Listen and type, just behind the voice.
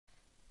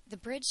The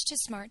Bridge to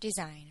Smart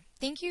Design.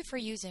 Thank you for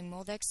using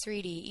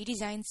Moldex3D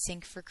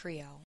eDesignSYNC for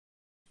Creo.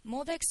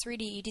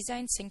 Moldex3D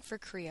eDesignSYNC for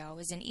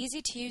Creo is an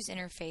easy-to-use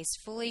interface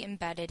fully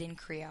embedded in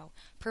Creo,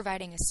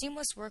 providing a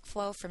seamless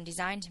workflow from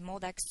design to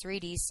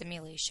Moldex3D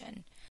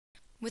simulation.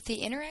 With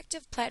the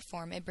interactive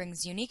platform, it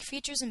brings unique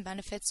features and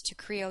benefits to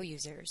Creo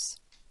users.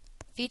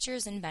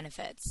 Features and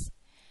benefits.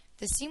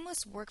 The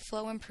seamless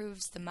workflow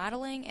improves the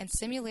modeling and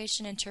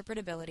simulation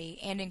interpretability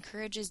and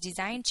encourages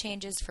design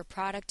changes for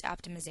product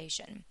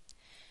optimization.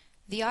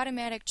 The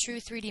automatic True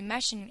 3D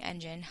meshing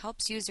engine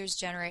helps users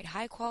generate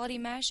high-quality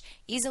mesh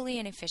easily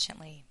and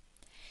efficiently.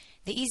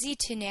 The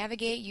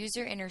easy-to-navigate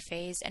user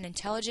interface and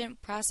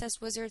intelligent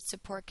process wizards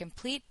support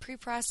complete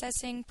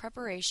pre-processing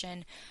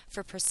preparation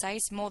for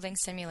precise molding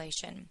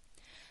simulation.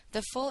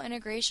 The full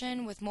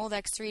integration with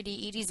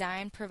Moldex3D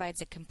eDesign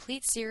provides a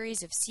complete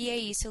series of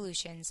CAE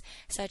solutions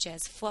such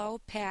as flow,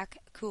 pack,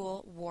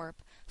 cool,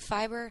 warp,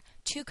 fiber,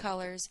 2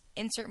 colors,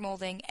 insert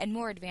molding, and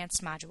more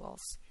advanced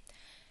modules.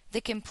 The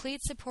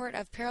complete support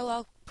of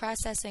parallel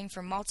processing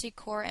for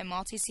multi-core and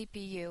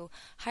multi-CPU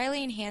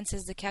highly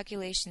enhances the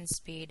calculation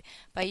speed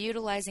by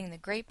utilizing the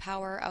great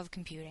power of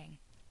computing.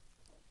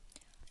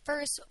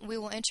 First, we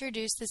will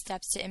introduce the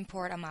steps to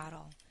import a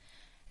model.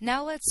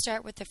 Now let's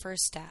start with the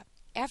first step.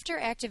 After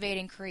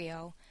activating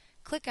Creo,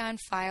 click on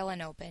File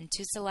and Open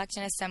to select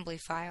an assembly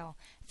file,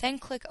 then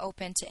click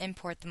Open to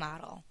import the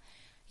model.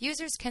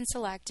 Users can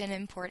select and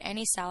import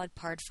any solid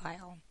part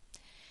file.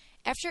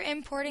 After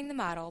importing the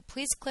model,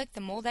 please click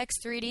the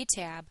Moldex3D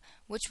tab,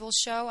 which will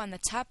show on the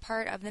top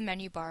part of the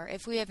menu bar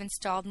if we have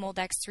installed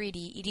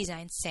Moldex3D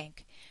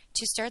eDesignSYNC,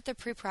 to start the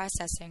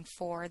pre-processing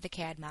for the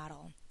CAD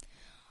model.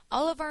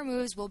 All of our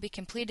moves will be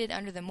completed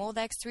under the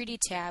Moldex3D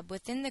tab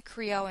within the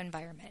Creo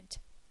environment.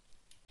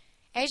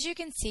 As you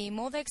can see,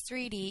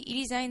 Moldex3D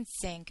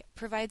eDesignSYNC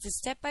provides a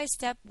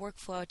step-by-step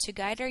workflow to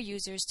guide our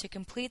users to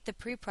complete the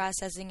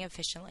pre-processing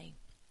efficiently.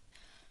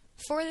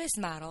 For this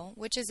model,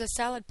 which is a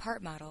solid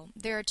part model,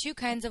 there are 2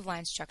 kinds of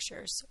line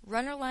structures,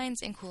 runner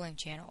lines and cooling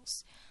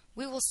channels.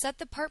 We will set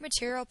the part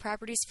material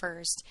properties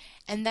first,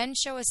 and then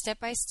show a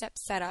step-by-step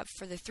setup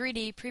for the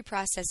 3D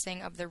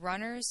pre-processing of the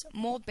runners,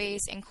 mold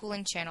base, and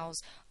cooling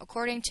channels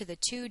according to the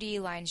 2D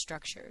line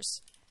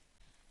structures.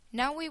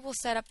 Now we will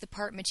set up the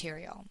part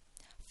material.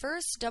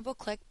 First,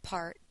 double-click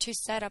Part to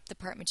set up the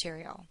part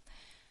material.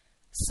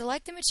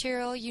 Select the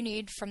material you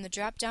need from the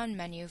drop-down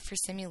menu for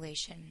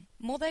simulation.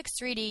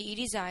 Moldex3D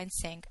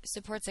eDesignSYNC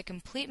supports a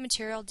complete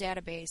material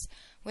database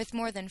with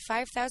more than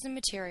 5,000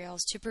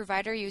 materials to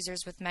provide our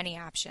users with many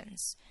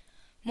options.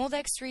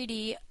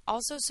 Moldex3D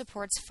also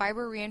supports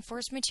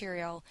fiber-reinforced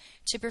material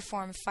to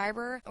perform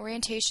fiber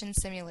orientation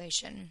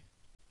simulation.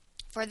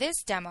 For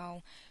this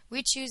demo,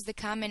 we choose the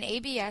common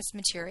ABS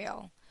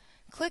material.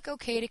 Click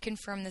OK to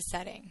confirm the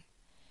setting.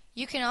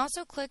 You can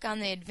also click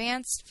on the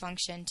Advanced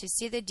function to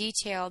see the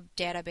detailed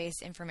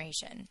database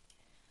information.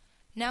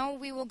 Now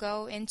we will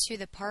go into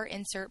the part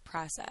insert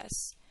process.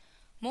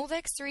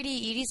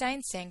 Moldex3D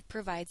eDesignSYNC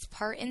provides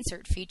part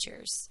insert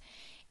features.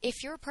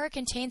 If your part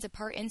contains a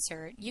part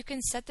insert, you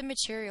can set the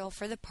material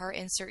for the part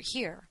insert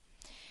here.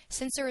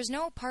 Since there is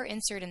no part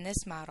insert in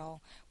this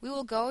model, we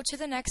will go to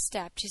the next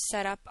step to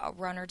set up a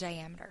runner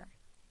diameter.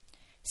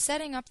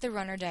 Setting up the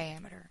runner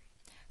diameter.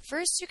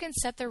 First, you can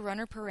set the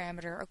runner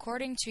parameter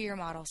according to your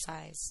model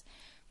size.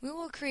 We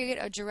will create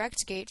a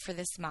direct gate for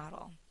this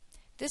model.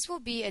 This will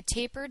be a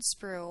tapered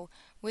sprue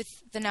with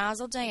the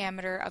nozzle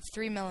diameter of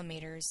 3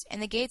 mm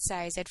and the gate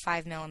size at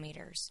 5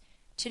 mm.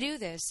 To do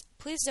this,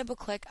 please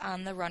double-click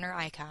on the runner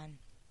icon.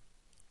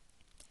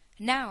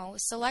 Now,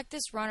 select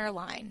this runner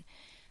line.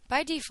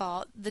 By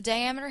default, the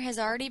diameter has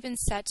already been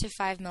set to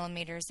 5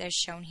 mm as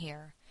shown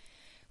here.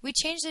 We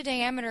change the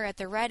diameter at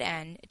the red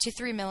end to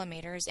 3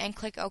 mm and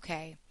click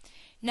OK.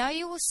 Now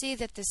you will see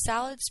that the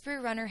solid sprue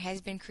runner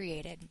has been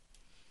created.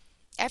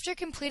 After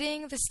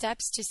completing the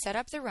steps to set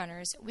up the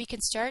runners, we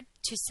can start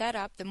to set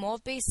up the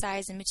mold base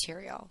size and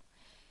material.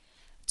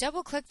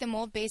 Double-click the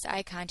mold base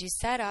icon to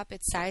set up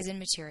its size and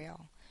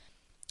material.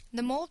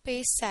 The mold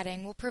base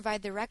setting will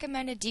provide the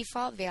recommended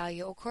default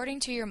value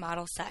according to your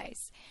model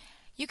size.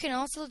 You can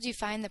also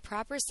define the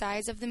proper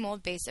size of the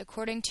mold base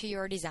according to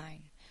your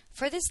design.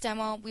 For this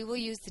demo, we will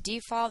use the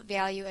default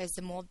value as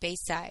the mold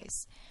base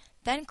size.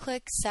 Then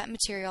click Set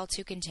Material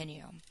to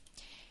continue.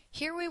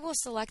 Here we will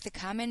select the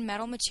common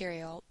metal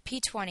material,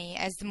 P20,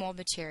 as the mold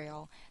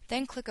material,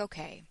 then click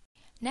OK.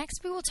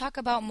 Next we will talk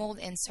about mold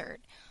insert.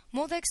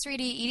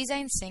 Moldex3D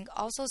eDesignSYNC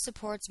also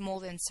supports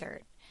mold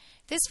insert.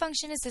 This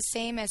function is the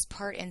same as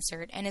part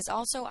insert and is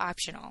also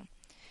optional.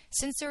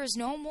 Since there is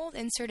no mold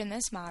insert in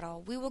this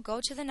model, we will go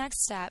to the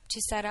next step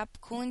to set up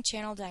cooling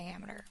channel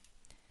diameter.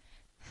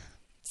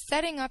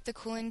 Setting up the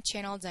cooling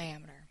channel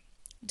diameter.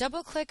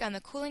 Double-click on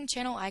the cooling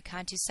channel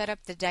icon to set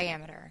up the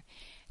diameter.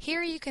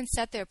 Here you can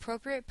set the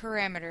appropriate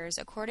parameters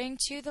according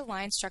to the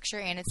line structure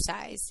and its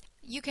size.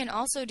 You can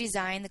also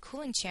design the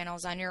cooling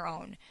channels on your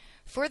own.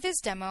 For this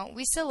demo,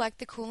 we select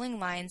the cooling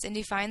lines and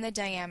define the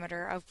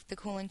diameter of the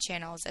cooling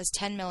channels as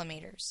 10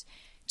 mm.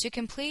 To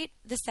complete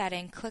the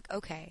setting, click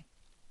OK.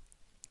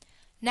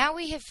 Now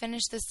we have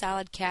finished the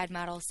solid CAD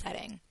model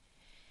setting.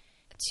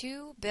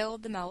 To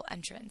build the melt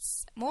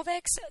entrance,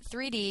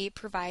 Moldex3D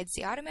provides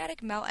the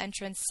automatic melt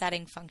entrance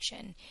setting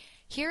function.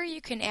 Here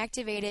you can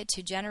activate it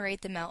to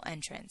generate the melt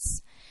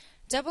entrance.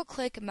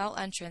 Double-click Melt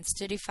Entrance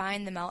to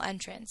define the melt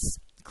entrance.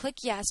 Click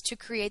Yes to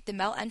create the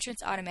melt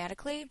entrance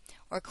automatically,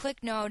 or click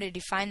No to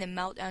define the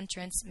melt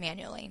entrance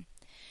manually.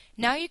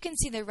 Now you can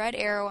see the red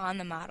arrow on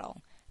the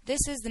model.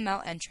 This is the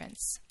melt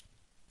entrance.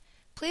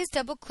 Please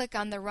double-click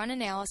on the Run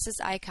Analysis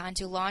icon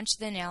to launch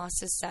the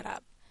analysis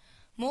setup.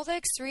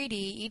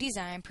 Moldex3D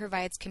eDesign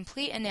provides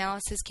complete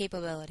analysis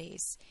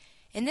capabilities.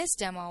 In this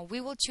demo, we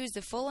will choose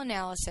the full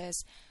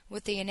analysis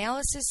with the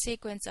analysis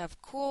sequence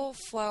of Cool,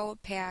 Flow,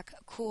 Pack,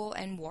 Cool,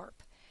 and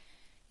Warp.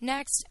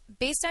 Next,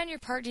 based on your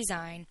part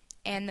design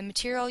and the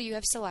material you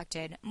have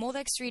selected,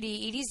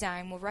 Moldex3D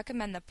eDesign will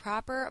recommend the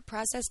proper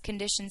process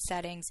condition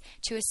settings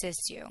to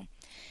assist you.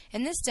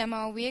 In this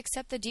demo, we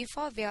accept the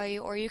default value,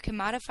 or you can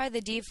modify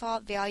the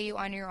default value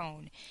on your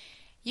own.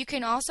 You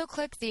can also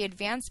click the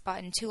Advanced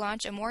button to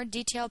launch a more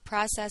detailed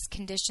process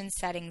condition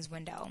settings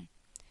window.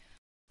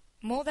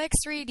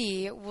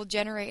 Moldex3D will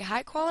generate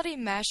high-quality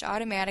mesh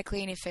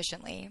automatically and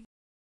efficiently.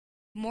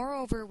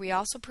 Moreover, we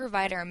also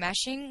provide our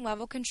meshing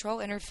level control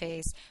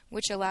interface,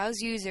 which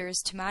allows users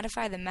to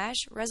modify the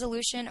mesh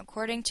resolution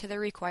according to their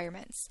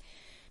requirements.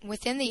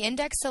 Within the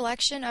index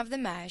selection of the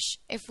mesh,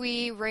 if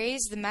we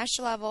raise the mesh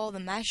level, the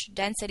mesh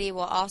density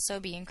will also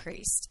be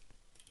increased.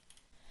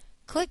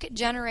 Click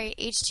Generate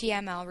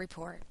HTML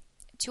Report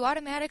to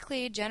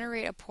automatically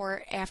generate a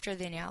port after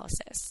the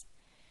analysis.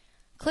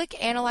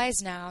 Click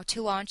Analyze Now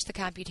to launch the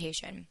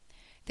computation.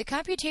 The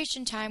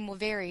computation time will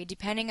vary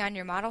depending on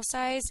your model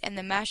size and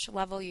the mesh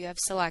level you have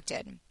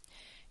selected.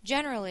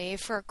 Generally,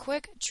 for a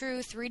quick, true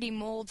 3D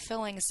mold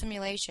filling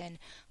simulation,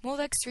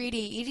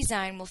 Moldex3D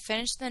eDesign will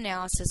finish the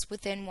analysis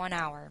within 1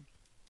 hour.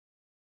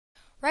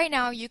 Right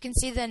now, you can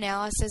see the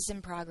analysis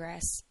in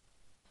progress.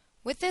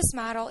 With this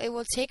model, it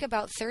will take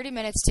about 30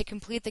 minutes to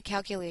complete the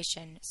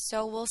calculation,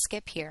 so we'll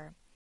skip here.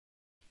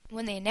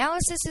 When the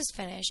analysis is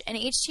finished, an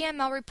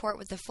HTML report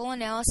with the full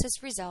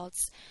analysis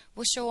results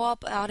will show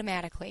up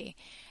automatically,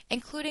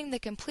 including the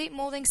complete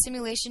molding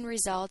simulation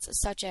results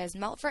such as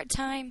melt fret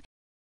time,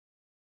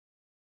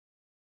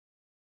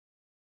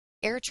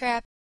 air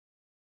trap,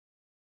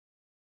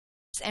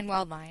 and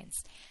weld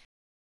lines.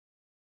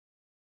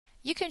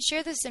 You can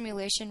share the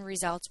simulation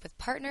results with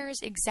partners,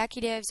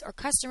 executives, or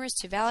customers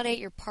to validate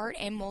your part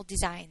and mold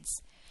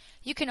designs.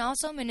 You can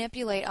also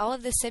manipulate all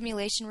of the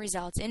simulation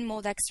results in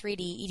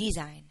Moldex3D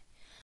eDesign.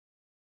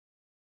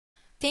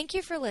 Thank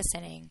you for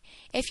listening.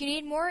 If you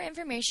need more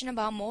information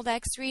about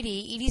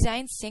Moldex3D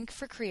eDesignSYNC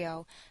for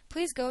Creo,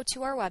 please go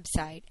to our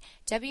website,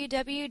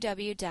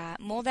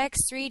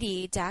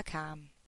 www.moldex3d.com.